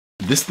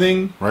this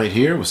thing right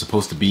here was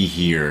supposed to be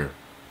here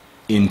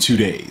in 2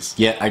 days,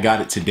 yet I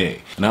got it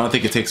today. And I don't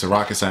think it takes a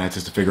rocket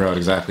scientist to figure out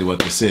exactly what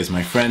this is.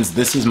 My friends,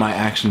 this is my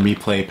Action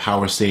Replay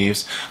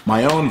PowerSaves,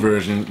 my own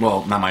version,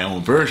 well, not my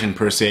own version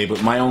per se,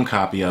 but my own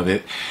copy of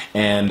it.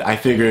 And I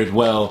figured,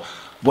 well,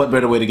 what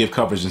better way to give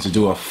coverage than to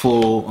do a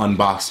full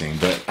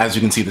unboxing? But as you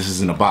can see, this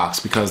is in a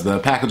box because the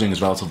packaging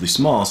is relatively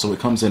small, so it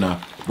comes in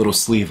a little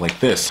sleeve like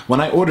this.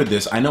 When I ordered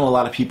this, I know a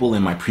lot of people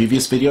in my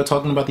previous video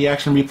talking about the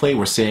Action Replay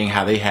were saying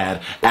how they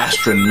had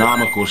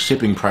astronomical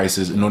shipping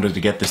prices in order to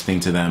get this thing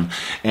to them.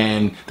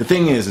 And the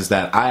thing is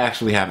that I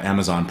actually have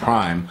Amazon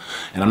Prime,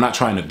 and I'm not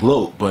trying to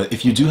gloat, but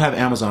if you do have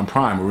Amazon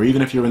Prime, or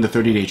even if you're in the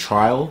 30-day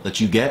trial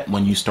that you get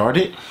when you start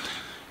it,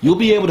 you'll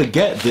be able to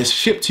get this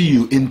shipped to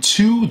you in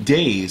 2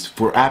 days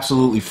for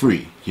absolutely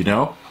free, you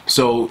know?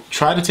 So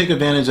try to take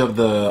advantage of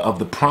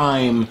the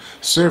Prime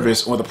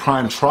service or the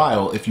Prime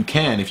trial if you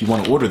can, if you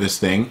want to order this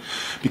thing,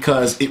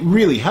 because it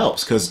really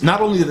helps. Because not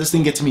only did this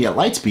thing get to me at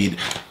light speed,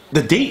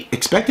 the date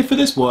expected for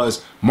this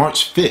was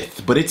March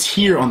 5th, but it's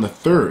here on the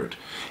 3rd.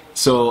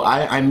 So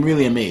I'm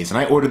really amazed, and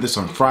I ordered this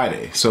on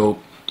Friday. So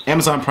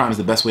Amazon Prime is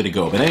the best way to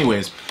go. But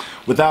anyways,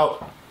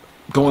 without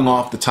going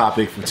off the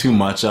topic for too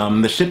much,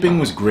 the shipping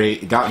was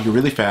great. It got here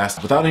really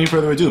fast. Without any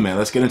further ado, man,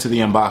 let's get into the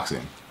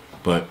unboxing.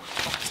 But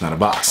it's not a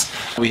box.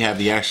 We have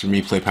the Action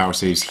Replay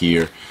PowerSaves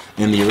here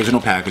in the original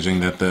packaging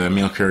that the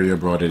mail courier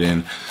brought it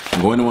in.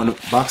 I'm going to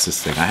unbox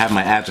this thing. I have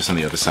my address on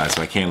the other side,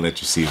 so I can't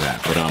let you see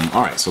that. But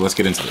alright, so let's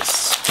get into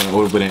this. I'm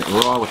going to open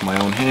it raw with my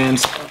own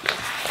hands.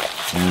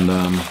 And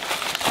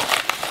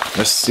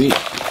let's see.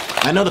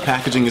 I know the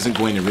packaging isn't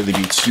going to really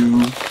be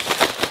too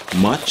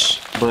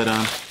much, but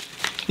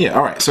yeah,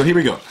 alright, so here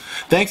we go.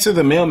 Thanks to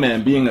the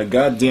mailman being a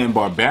goddamn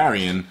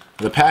barbarian,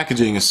 the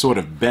packaging is sort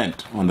of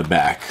bent on the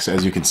back,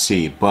 as you can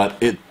see,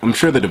 but I'm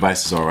sure the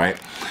device is alright.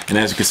 And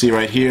as you can see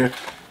right here,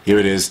 here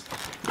it is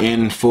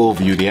in full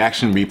view, the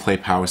Action Replay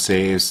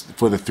PowerSaves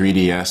for the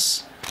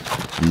 3DS.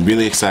 I'm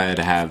really excited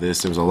to have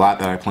this. There was a lot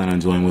that I plan on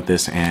doing with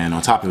this, and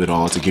on top of it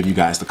all, to give you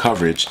guys the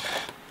coverage,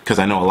 because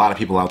I know a lot of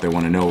people out there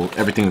want to know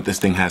everything that this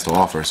thing has to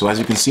offer. So as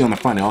you can see on the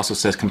front, it also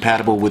says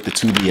compatible with the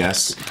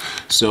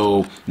 2DS.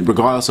 So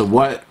regardless of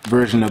what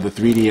version of the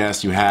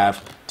 3DS you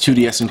have,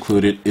 2DS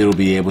included, it'll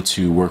be able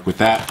to work with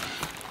that.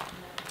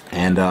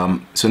 And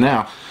so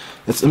now,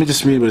 let me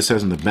just read what it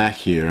says on the back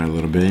here a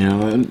little bit. You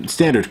know,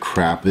 standard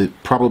crap. It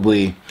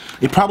probably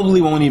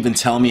won't even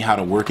tell me how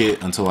to work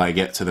it until I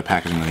get to the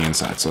packaging on the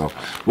inside. So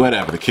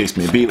whatever the case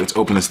may be, let's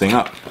open this thing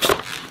up.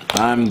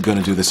 I'm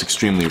gonna do this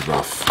extremely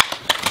rough.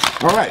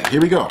 Alright, here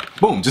we go.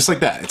 Boom, just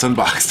like that. It's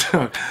unboxed.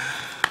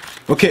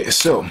 Okay,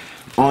 so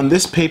on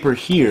this paper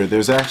here,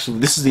 there's actually,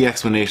 this is the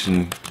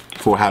explanation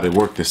for how to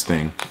work this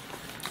thing.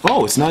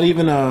 Oh, it's not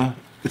even a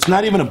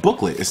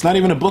booklet. It's not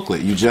even a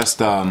booklet. You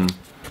just let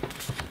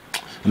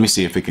me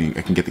see if I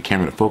can get the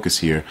camera to focus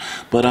here.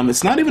 But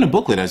it's not even a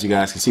booklet, as you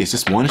guys can see. It's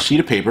just one sheet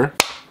of paper.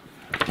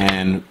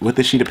 And with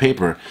the sheet of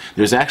paper,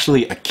 there's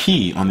actually a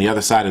key on the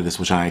other side of this,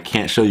 which I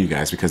can't show you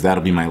guys because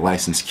that'll be my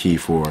license key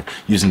for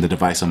using the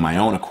device on my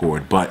own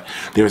accord. But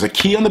there's a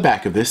key on the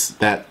back of this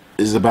that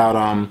is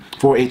about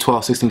 4, 8,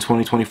 12, 16,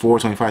 20, 24,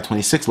 25,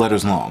 26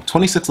 letters long.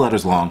 26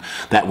 letters long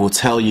that will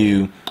tell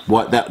you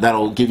what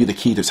that'll give you the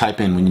key to type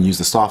in when you use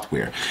the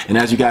software. And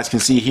as you guys can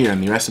see here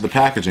in the rest of the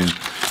packaging,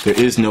 there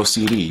is no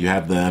CD. You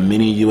have the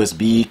mini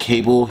USB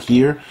cable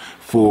here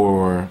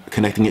for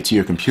connecting it to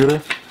your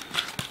computer.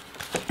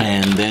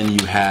 And then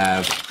you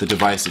have the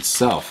device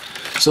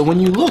itself. So when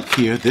you look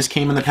here, this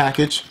came in the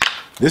package.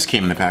 This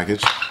came in the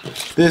package.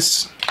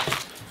 This,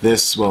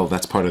 well,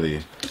 that's part of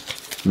the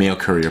mail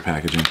courier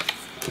packaging.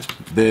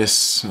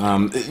 This,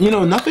 you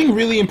know, nothing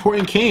really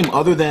important came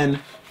other than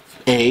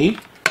A,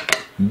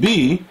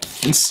 B,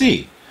 and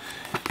C.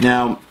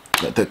 Now,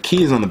 the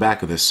key is on the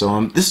back of this,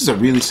 so this is a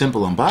really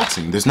simple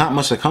unboxing. There's not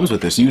much that comes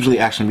with this. Usually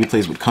Action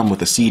Replays would come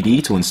with a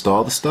CD to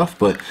install the stuff,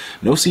 but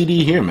no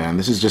CD here, man.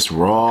 This is just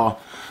raw.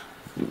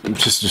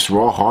 Just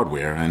raw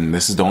hardware, and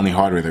this is the only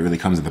hardware that really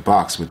comes in the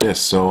box with this.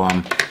 So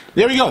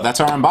there we go. That's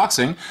our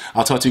unboxing.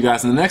 I'll talk to you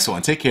guys in the next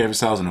one. Take care of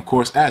yourselves, and of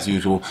course, as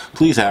usual,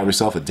 please have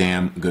yourself a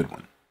damn good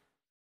one.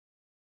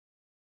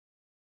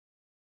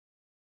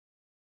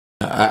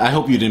 I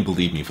hope you didn't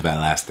believe me for that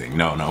last thing.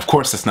 No, of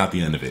course that's not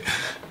the end of it.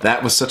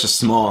 That was such a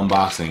small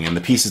unboxing, and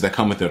the pieces that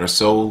come with it are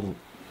so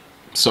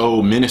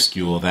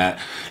minuscule that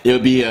it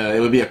would be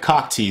a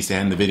cock tease to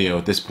end the video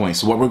at this point.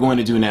 So what we're going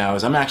to do now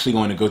is I'm actually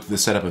going to go through the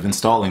setup of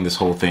installing this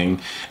whole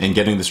thing and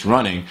getting this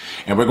running,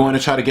 and we're going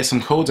to try to get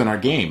some codes on our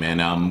game,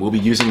 and we'll be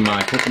using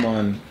my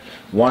Pokemon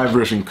Y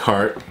version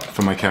cart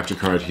from my capture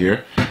card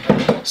here.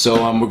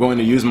 So we're going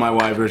to use my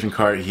Y version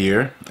cart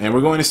here, and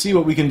we're going to see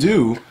what we can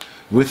do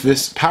with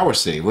this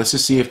PowerSave. Let's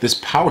just see if this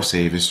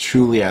PowerSave is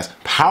truly as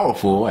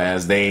powerful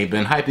as they've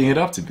been hyping it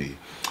up to be.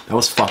 That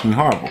was fucking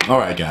horrible.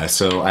 Alright guys,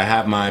 so I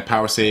have my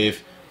PowerSave,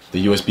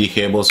 the USB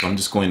cable, so I'm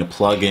just going to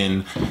plug in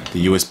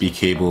the USB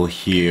cable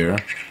here.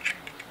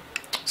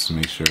 Just to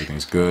make sure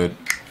everything's good.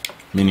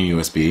 Mini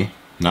USB,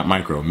 not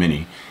micro,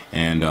 mini.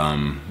 And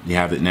you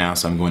have it now,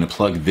 so I'm going to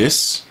plug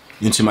this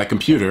into my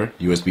computer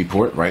USB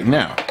port right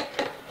now.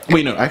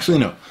 Wait, no, actually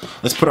no.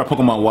 Let's put our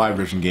Pokemon Y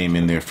version game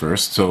in there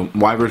first. So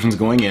Y version's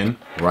going in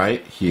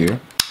right here.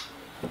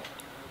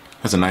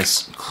 Has a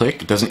nice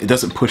click. It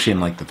doesn't push in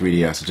like the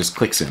 3DS. It just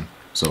clicks in.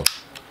 So,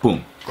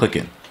 boom, click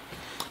in.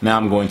 Now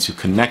I'm going to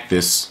connect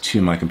this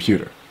to my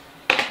computer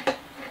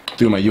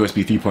through my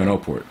USB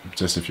 3.0 port,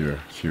 just if you're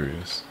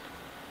curious.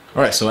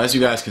 All right, so as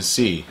you guys can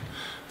see,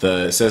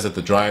 it says that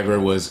the driver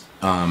was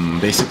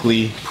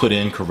basically put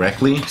in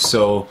correctly.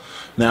 So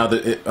now,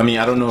 I mean,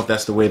 I don't know if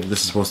that's the way that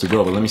this is supposed to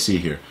go, but let me see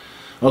here.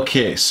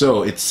 Okay,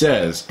 so it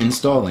says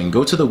installing.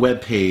 Go to the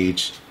web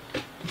page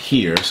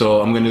here.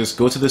 So I'm going to just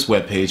go to this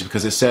web page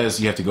because it says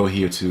you have to go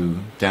here to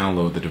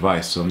download the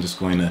device. So I'm just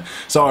going to,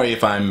 sorry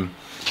if I'm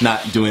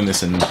not doing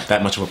this in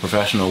that much of a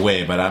professional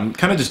way, but I'm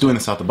kind of just doing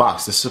this out the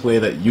box. This is the way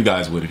that you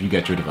guys would if you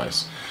get your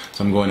device.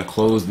 So I'm going to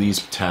close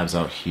these tabs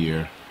out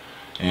here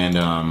and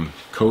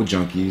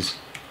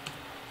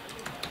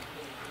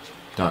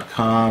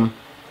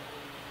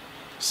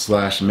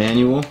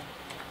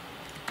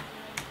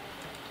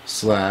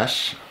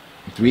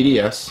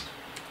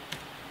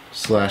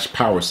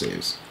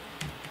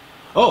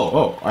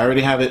Oh, I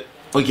already have it.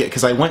 Oh yeah,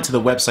 because I went to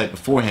the website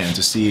beforehand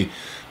to see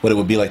what it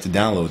would be like to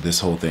download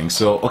this whole thing.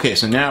 So, okay,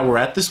 so now we're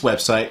at this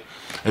website,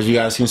 as you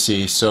guys can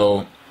see.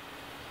 So,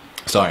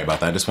 sorry about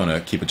that. I just want to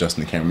keep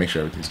adjusting the camera, make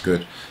sure everything's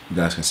good. You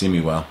guys can see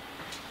me well.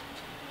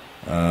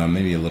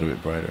 Maybe a little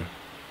bit brighter.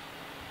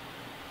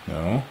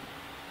 No.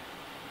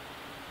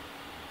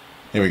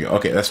 There we go.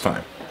 Okay, that's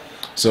fine.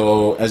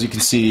 So, as you can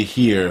see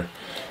here,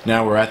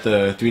 now we're at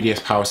the 3DS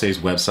PowerSaves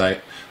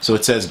website. So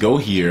it says go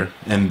here,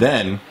 and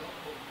then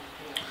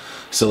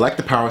select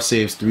the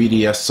PowerSaves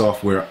 3DS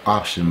software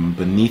option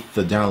beneath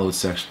the download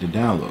section to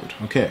download.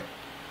 Okay.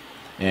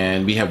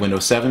 And we have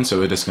Windows 7, so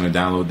we're just going to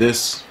download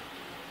this.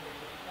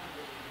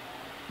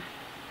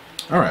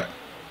 Alright.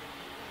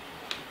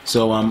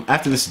 So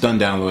after this is done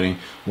downloading,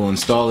 we'll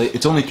install it.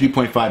 It's only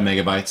 3.5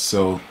 megabytes,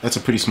 so that's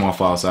a pretty small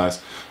file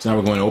size. So now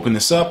we're going to open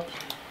this up.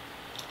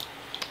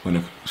 I'm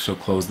going to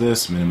close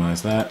this,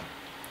 minimize that,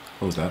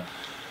 close that.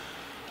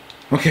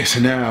 Okay, so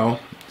now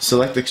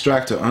select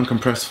extract to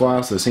uncompressed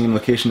file, so the same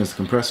location as the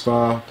compressed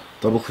file.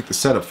 Double click the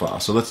setup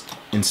file. So let's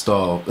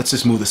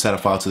just move the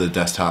setup file to the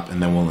desktop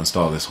and then we'll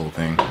install this whole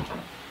thing.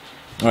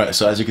 Alright,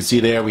 so as you can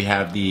see there, we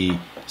have the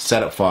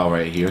setup file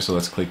right here, so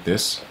let's click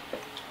this.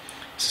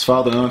 This is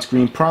follow the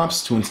on-screen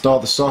prompts to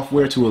install the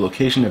software to a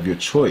location of your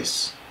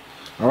choice.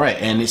 Alright,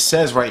 and it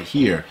says right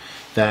here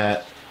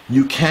that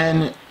you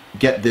can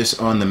get this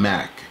on the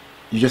Mac.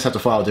 You just have to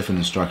follow different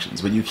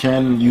instructions, but you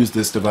can use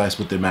this device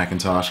with the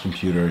Macintosh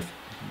computer.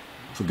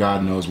 For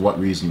God knows what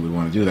reason you would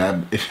want to do that.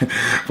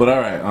 But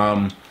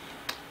alright,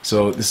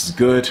 so this is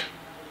good.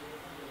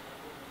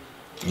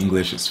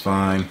 English is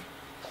fine.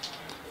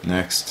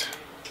 Next.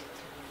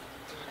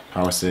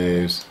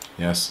 PowerSaves.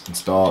 Yes.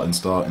 Install,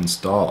 install,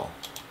 install.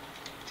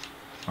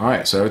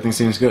 Alright, so everything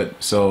seems good.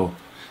 So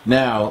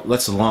now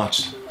let's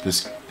launch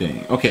this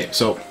thing. Okay,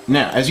 so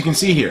now as you can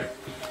see here,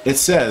 it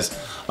says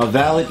a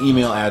valid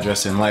email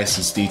address and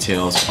license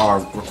details are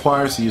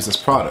required to use this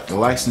product. The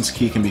license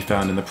key can be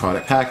found in the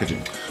product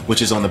packaging,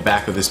 which is on the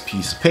back of this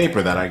piece of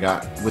paper that I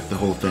got with the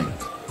whole thing.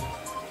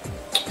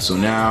 So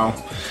now,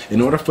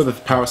 in order for the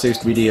PowerSaves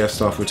 3DS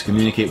software to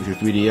communicate with your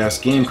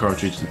 3DS game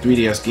cartridge, the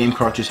 3DS game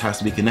cartridge has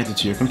to be connected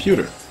to your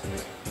computer.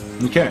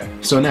 Okay,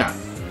 so now,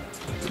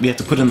 we have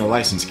to put in the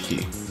license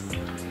key.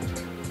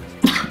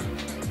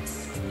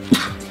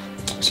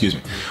 Excuse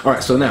me.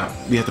 Alright, so now,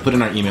 we have to put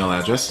in our email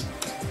address.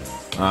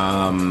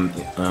 I'll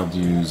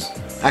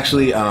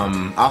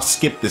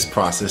skip this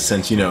process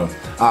since, you know,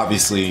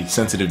 obviously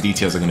sensitive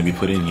details are going to be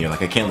put in here.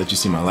 Like, I can't let you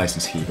see my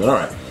license key, but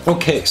alright.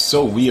 Okay,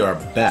 so we are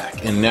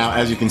back, and now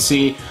as you can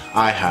see,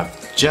 I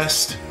have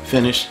just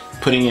finished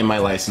putting in my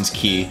license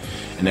key,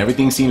 and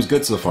everything seems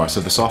good so far. So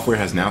the software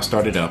has now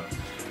started up,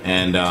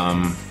 and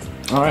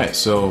alright,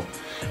 so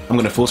I'm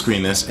going to full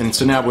screen this, and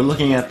so now we're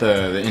looking at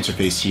the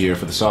interface here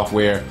for the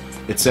software.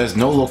 It says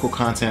no local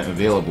content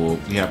available.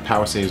 We have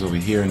PowerSaves over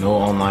here, no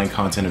online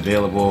content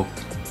available.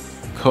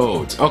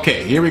 Codes.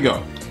 Okay, here we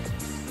go.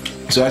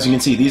 So as you can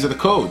see, these are the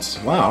codes.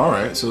 Wow,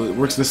 alright, so it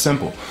works this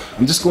simple.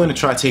 I'm just going to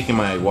try taking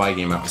my Y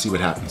game out to see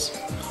what happens.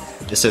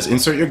 It says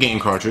insert your game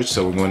cartridge,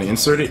 so we're going to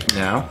insert it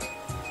now.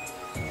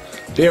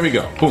 There we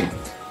go, boom.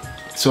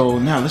 So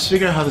now let's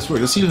figure out how this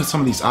works. Let's see what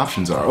some of these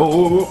options are. I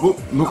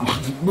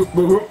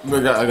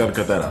gotta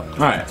cut that out.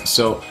 Alright,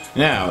 so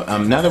now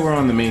that we're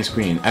on the main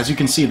screen, as you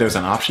can see, there's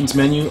an options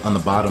menu on the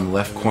bottom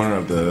left corner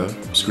of the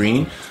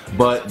screen,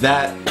 but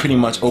that pretty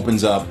much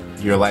opens up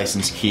your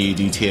license key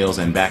details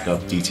and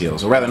backup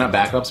details, or rather not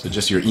backups, but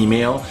just your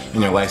email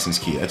and your license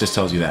key. That just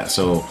tells you that.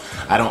 So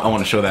I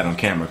want to show that on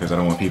camera because I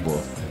don't want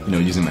people, you know,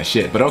 using my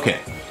shit. But okay,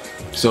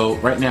 so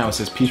right now it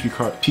says PC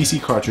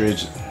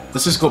cartridge.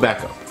 Let's just go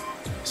back up.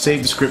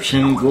 Save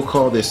description. We'll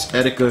call this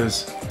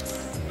Etika's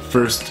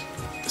first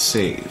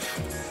save.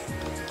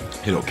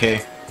 Hit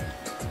OK.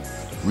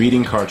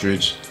 Reading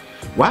cartridge.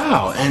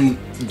 Wow, and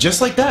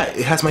just like that,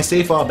 it has my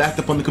save file backed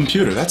up on the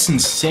computer. That's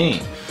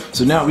insane.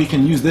 So now we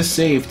can use this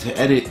save to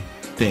edit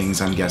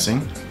things, I'm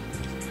guessing.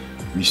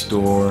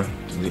 Restore,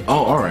 actually.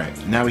 Oh,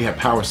 alright. Now we have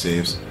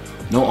PowerSaves.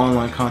 No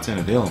online content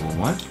available.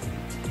 What?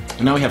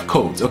 And now we have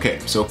codes. Okay,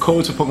 so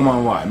codes for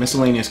Pokemon Y.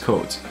 Miscellaneous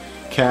codes.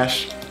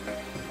 Cash.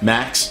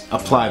 Max.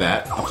 Apply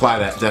that. Apply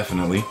that,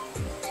 definitely.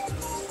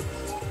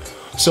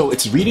 So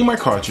it's reading my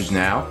cartridge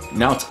now.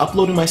 Now it's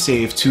uploading my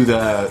save to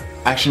the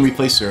Action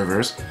Replay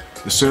servers.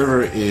 The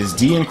server is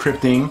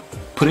de-encrypting,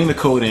 putting the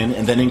code in,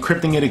 and then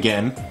encrypting it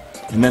again.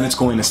 And then it's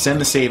going to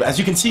send the save. As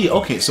you can see,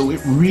 okay, so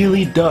it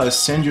really does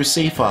send your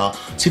save file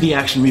to the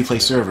Action Replay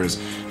servers.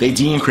 They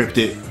de-encrypt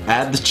it,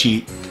 add the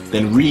cheat,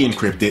 then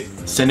re-encrypt it,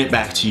 send it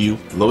back to you,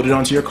 load it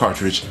onto your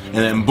cartridge, and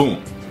then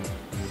boom.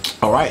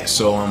 Alright,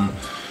 so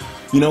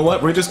you know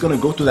what? We're just going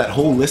to go through that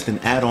whole list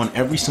and add on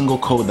every single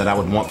code that I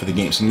would want for the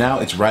game. So now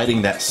it's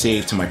writing that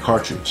save to my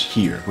cartridge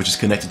here, which is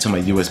connected to my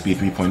USB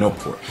 3.0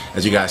 port.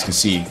 As you guys can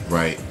see,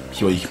 right?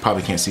 Well, you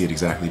probably can't see it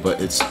exactly,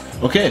 but it's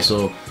okay.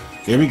 So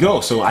there we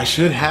go. So I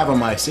should have on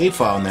my save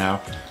file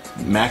now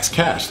max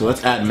cash. So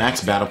let's add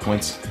max battle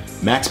points,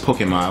 max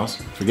Pokemiles.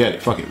 Forget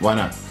it. Fuck it. Why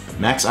not?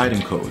 Max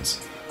item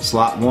codes,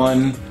 slot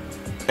 1,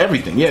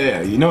 everything.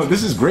 Yeah. You know,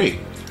 this is great.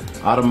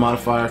 Auto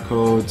modifier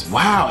codes.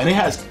 Wow, and it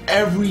has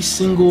every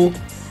single.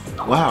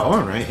 Wow.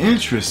 All right.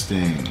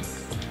 Interesting.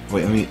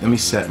 Wait. Let me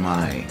set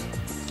my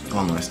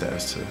online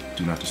status to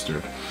do not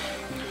disturb.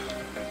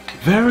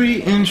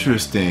 Very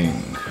interesting.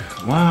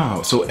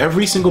 Wow. So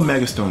every single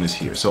Megastone is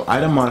here. So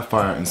item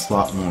modifier in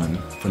slot 1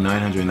 for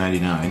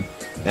 999.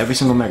 Every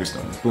single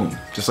Megastone. Boom.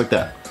 Just like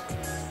that.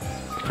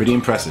 Pretty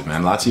impressive,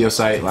 man.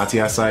 Latiasite.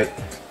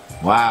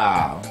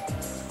 Wow.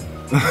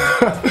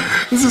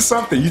 This is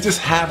something. You just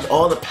have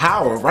all the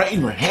power right in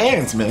your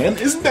hands, man.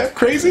 Isn't that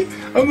crazy?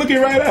 I'm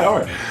looking right at it.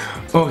 Alright.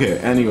 Okay,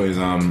 anyways,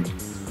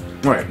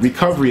 alright,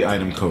 recovery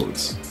item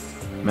codes.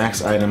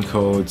 Max item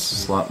codes,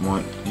 slot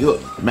 1. You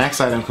look,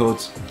 max item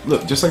codes.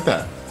 Look, just like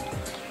that.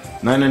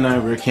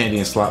 999 rare candy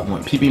in slot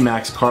 1. PP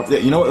max carp. Yeah,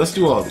 you know what? Let's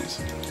do all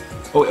these.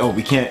 Oh,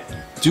 we can't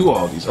do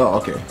all these. Oh,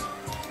 okay.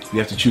 We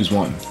have to choose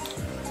one.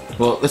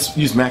 Well, let's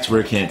use max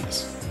rare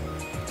candies.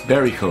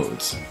 Berry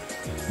codes.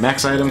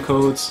 Max item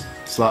codes.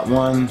 Slot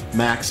 1,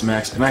 max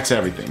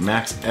everything.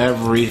 Max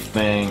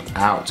everything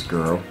out,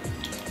 girl.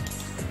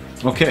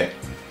 Okay,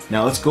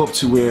 now let's go up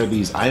to where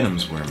these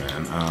items were,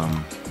 man.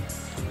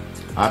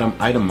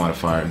 Item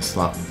modifier in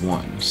slot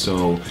 1.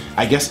 So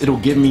I guess it'll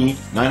give me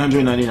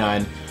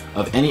 999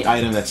 of any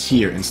item that's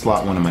here in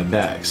slot 1 of my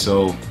bag.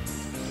 So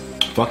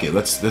fuck it,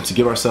 let's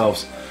give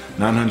ourselves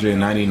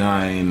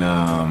 999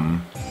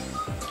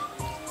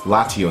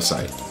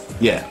 Latiosite.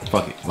 Yeah,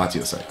 fuck it,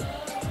 Latiosite.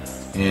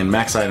 And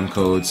max item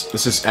codes,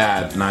 let's just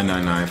add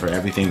 999 for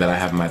everything that I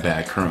have in my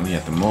bag currently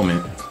at the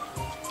moment.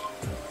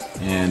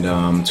 And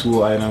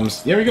tool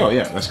items, there we go,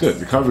 yeah, that's good.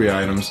 Recovery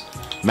items,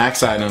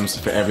 max items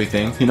for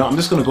everything. You know, I'm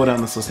just going to go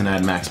down this list and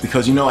add max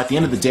because, you know, at the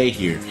end of the day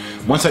here,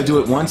 once I do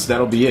it once,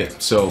 that'll be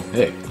it. So,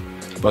 hey,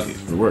 fuck it,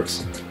 it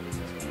works.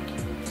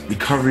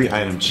 Recovery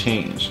item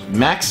change.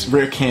 Max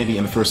rare candy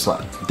in the first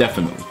slot,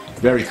 definitely.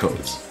 Berry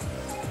codes.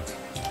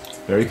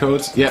 Berry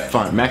codes? Yeah,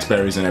 fine. Max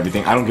berries and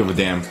everything. I don't give a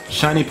damn.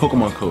 Shiny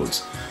Pokemon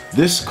codes.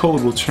 This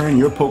code will turn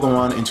your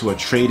Pokemon into a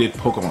traded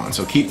Pokemon,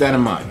 so keep that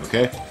in mind,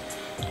 okay?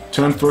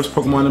 Turn first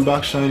Pokemon in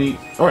box shiny.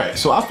 Alright,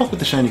 so I'll fuck with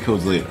the shiny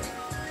codes later.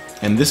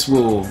 And this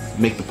will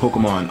make the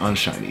Pokemon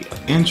unshiny.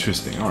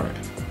 Interesting, alright.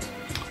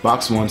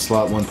 Box 1,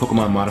 slot 1,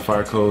 Pokemon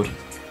modifier code.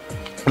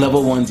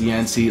 Level 1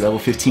 DNC, level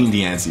 15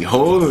 DNC.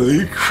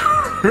 Holy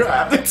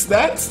crap, it's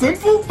that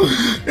simple?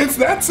 It's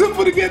that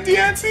simple to get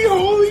DNC?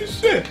 Holy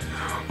shit.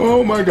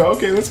 Oh my god,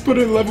 okay, let's put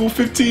a level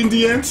 15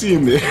 DNC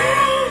in there.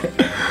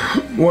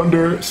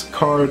 Wonder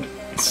card,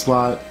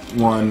 slot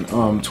 1,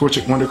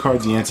 Torchic Wonder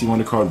card, DNC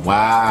Wonder card.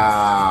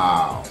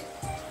 Wow.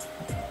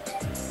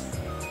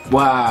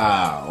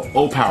 Wow.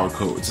 O-Power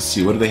codes. Let's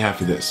see, what do they have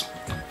for this?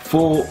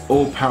 Full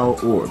O-Power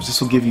orbs. This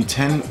will give you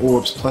 10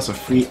 orbs plus a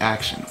free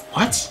action.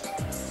 What?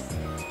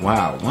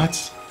 Wow,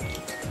 what?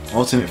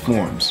 Alternate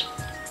forms.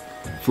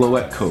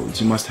 Floette codes.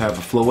 You must have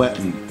a Floette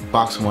in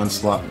box 1,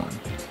 slot 1.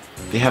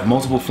 They have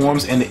multiple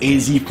forms and the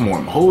AZ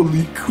form.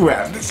 Holy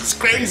crap, this is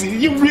crazy.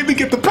 You really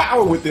get the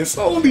power with this.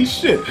 Holy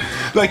shit.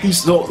 Like I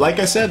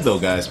said though,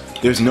 guys,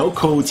 there's no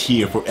codes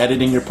here for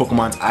editing your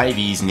Pokemon's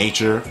IVs,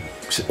 nature,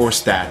 or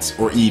stats,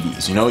 or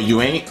EVs. You know,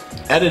 you ain't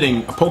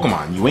editing a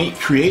Pokemon. You ain't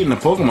creating a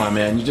Pokemon,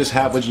 man. You just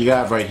have what you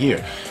got right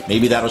here.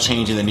 Maybe that'll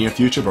change in the near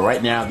future, but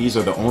right now, these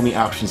are the only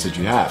options that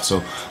you have.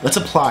 So let's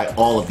apply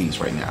all of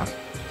these right now.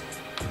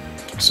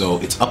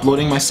 So it's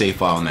uploading my save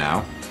file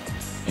now.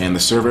 And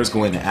the server is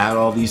going to add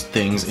all these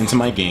things into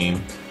my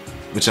game,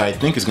 which I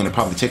think is going to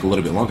probably take a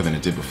little bit longer than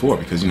it did before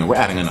because, you know, we're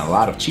adding in a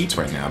lot of cheats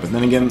right now. But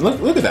then again,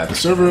 look at that. The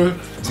server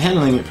is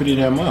handling it pretty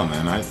damn well,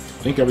 man. I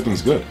think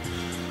everything's good.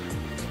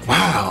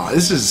 Wow,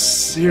 this is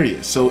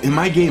serious. So in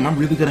my game, I'm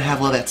really going to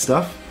have all that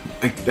stuff?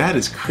 Like, that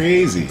is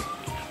crazy.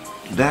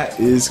 That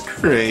is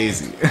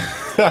crazy.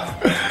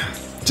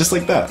 Just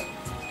like that.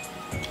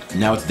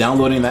 Now it's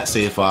downloading that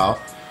save file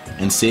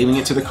and saving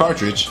it to the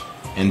cartridge.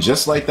 And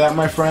just like that,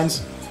 my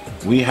friends,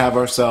 we have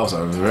ourselves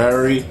a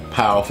very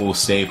powerful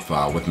save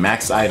file with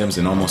max items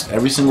in almost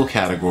every single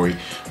category.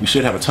 We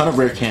should have a ton of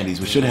rare candies.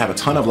 We should have a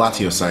ton of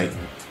Latiosite.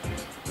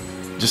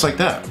 Just like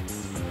that.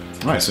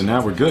 Alright, so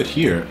now we're good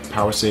here.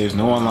 Power saves,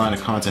 no online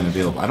content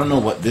available. I don't know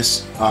what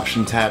this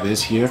option tab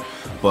is here,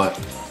 but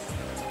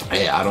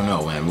hey, I don't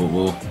know, man.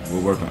 We'll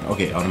work on it.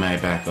 Okay,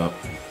 automatic backup.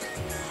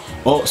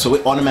 Oh, so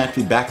it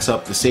automatically backs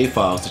up the save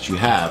files that you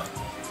have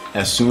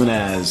as soon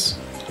as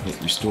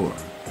restore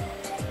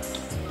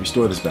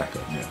this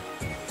backup. Yeah.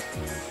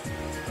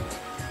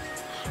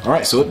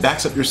 Alright, so it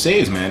backs up your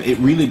saves, man. It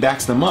really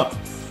backs them up.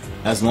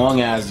 As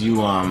long as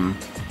you are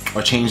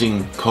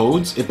changing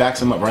codes, it backs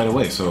them up right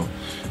away. So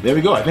there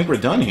we go. I think we're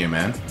done here,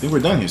 man. I think we're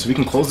done here. So we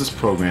can close this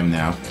program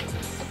now.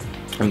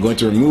 I'm going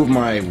to remove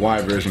my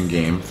Y version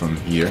game from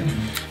here.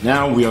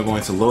 Now we are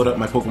going to load up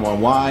my Pokemon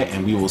Y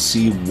and we will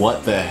see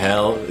what the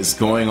hell is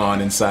going on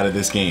inside of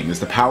this game. Is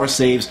the power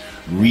saves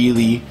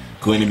really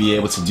going to be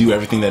able to do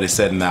everything that is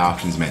said in the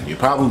options menu? It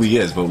probably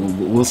is, but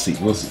we'll see.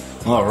 We'll see.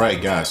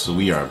 Alright guys, so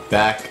we are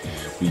back.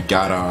 We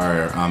got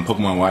our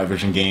Pokemon Y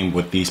version game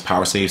with these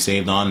power saves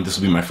saved on. This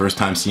will be my first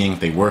time seeing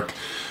if they work.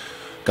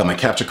 Got my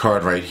capture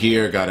card right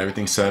here, got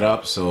everything set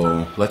up,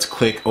 so let's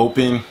click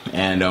open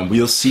and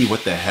we'll see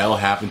what the hell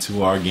happened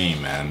to our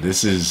game, man.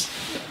 This is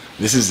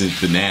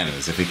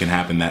bananas if it can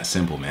happen that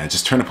simple, man.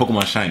 Just turn a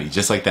Pokemon shiny,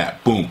 just like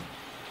that, boom.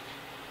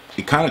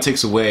 It kind of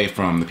takes away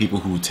from the people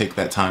who take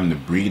that time to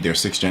breed their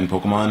 6th gen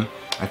Pokemon.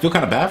 I feel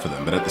kind of bad for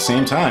them, but at the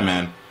same time,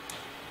 man,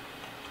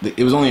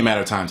 it was only a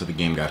matter of time until the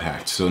game got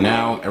hacked. So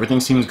now everything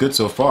seems good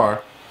so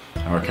far.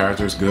 Our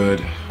character is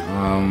good.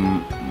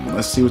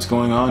 Let's see what's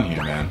going on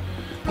here, man.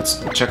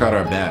 Let's check out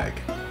our bag.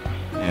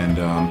 And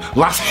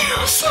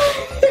Latios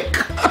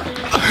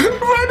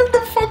right at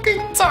the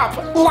fucking top.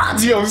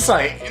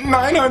 Latiosite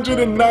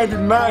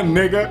 999,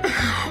 nigga.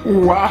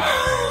 Wow.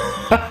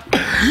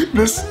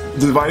 This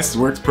device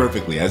works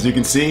perfectly. As you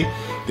can see,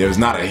 there's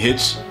not a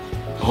hitch.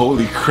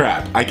 Holy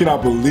crap. I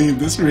cannot believe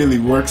this really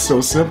works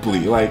so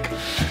simply. Like,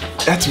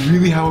 that's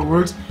really how it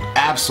works.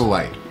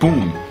 Absolite.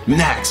 Boom.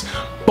 Max.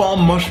 Bomb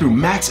Mushroom.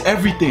 Max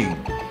everything.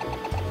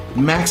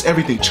 Max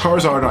everything.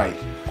 Charizardite.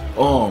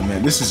 Oh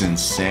man, this is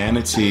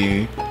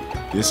insanity.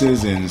 This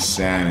is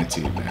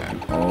insanity, man.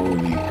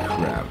 Holy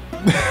crap.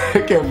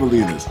 I can't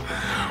believe this.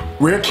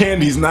 Rare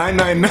candies,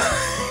 999.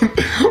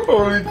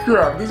 Holy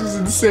crap, this is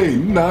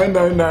insane.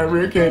 999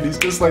 rare candies,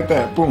 just like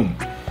that. Boom.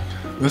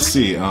 Let's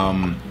see.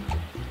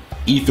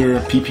 Ether,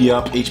 PP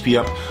up, HP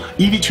up.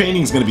 EV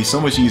training is going to be so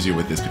much easier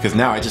with this because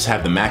now I just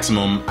have the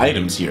maximum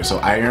items here. So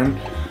iron,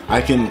 I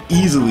can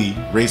easily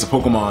raise a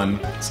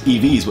Pokemon's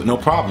EVs with no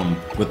problem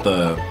with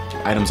the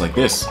items like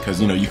this, because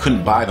you know you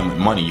couldn't buy them with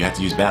money, you had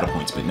to use battle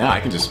points, but now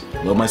I can just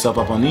load myself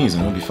up on these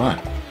and it'll be fine.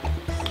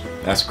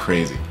 That's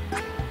crazy.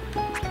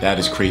 That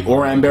is crazy.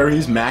 Oran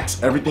berries,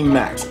 max, everything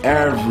max,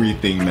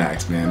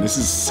 man. This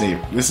is safe.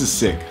 This is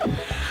sick.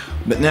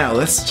 But now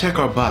let's check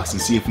our box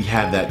and see if we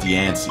have that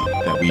Diancie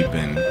that we've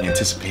been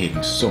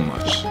anticipating so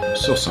much,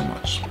 so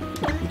much.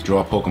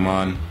 Withdraw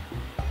Pokemon.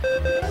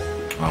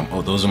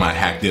 Oh, those are my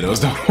hack dittos.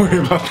 Don't worry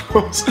about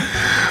those.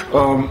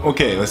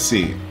 Okay, let's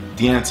see.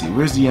 Diancie,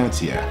 where's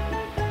Diancie at?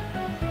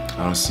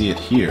 I don't see it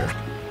here.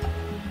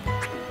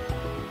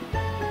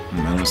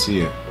 I don't see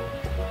it.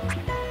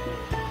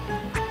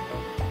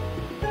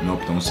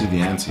 Nope, don't see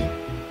Diancie.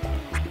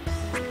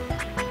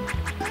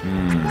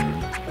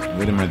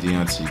 Where did my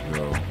Diancie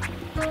go?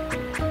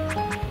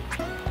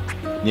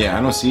 Yeah,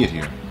 I don't see it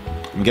here.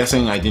 I'm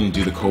guessing I didn't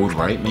do the code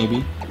right,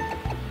 maybe?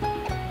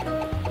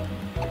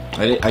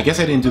 I guess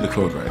I didn't do the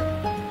code right.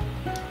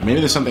 Maybe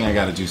there's something I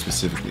gotta do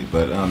specifically,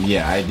 but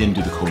yeah, I didn't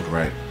do the code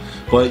right.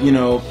 But you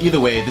know, either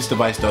way, this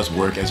device does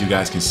work, as you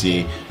guys can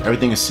see.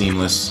 Everything is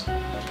seamless.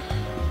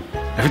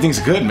 Everything's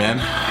good, man.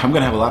 I'm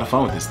gonna have a lot of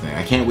fun with this thing.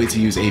 I can't wait to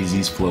use A to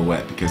Z's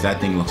Floette because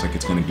that thing looks like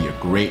it's gonna be a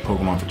great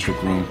Pokemon for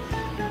Trick Room.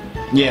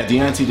 Yeah,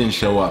 Diancie didn't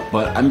show up,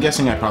 but I'm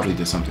guessing I probably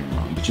did something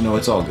wrong. But you know,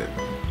 it's all good.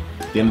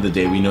 At the end of the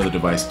day, we know the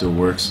device still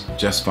works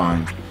just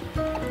fine.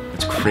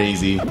 It's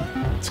crazy.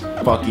 It's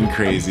fucking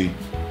crazy.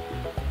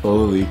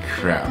 Holy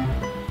crap.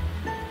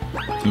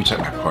 Let me check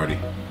my party.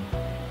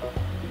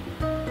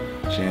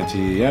 Shanty,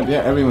 yeah,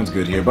 everyone's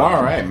good here. But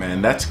alright,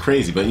 man, that's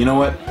crazy. But you know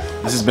what?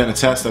 This has been a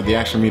test of the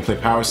Action Replay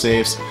Power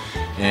Saves,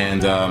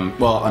 and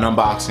well, an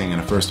unboxing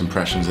and a first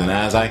impressions. And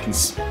as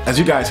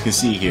you guys can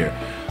see here,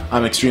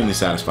 I'm extremely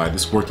satisfied.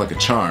 This worked like a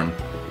charm.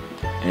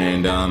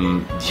 And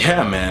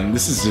yeah, man,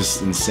 this is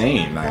just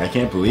insane. I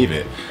can't believe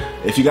it.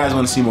 If you guys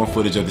want to see more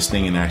footage of this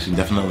thing in action,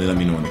 definitely let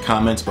me know in the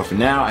comments. But for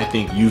now, I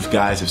think you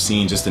guys have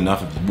seen just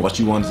enough of what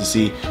you wanted to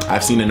see.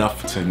 I've seen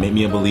enough to make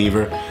me a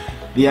believer.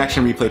 The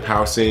Action Replay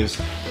Power Saves.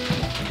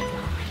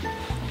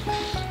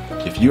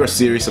 If you are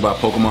serious about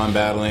Pokemon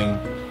battling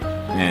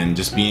and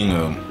just being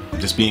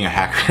a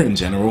hacker in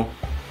general,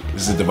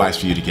 this is a device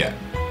for you to get.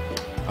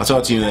 I'll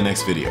talk to you in the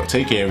next video.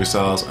 Take care of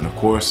yourselves, and of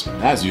course,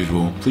 as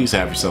usual, please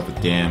have yourself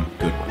a damn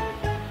good one.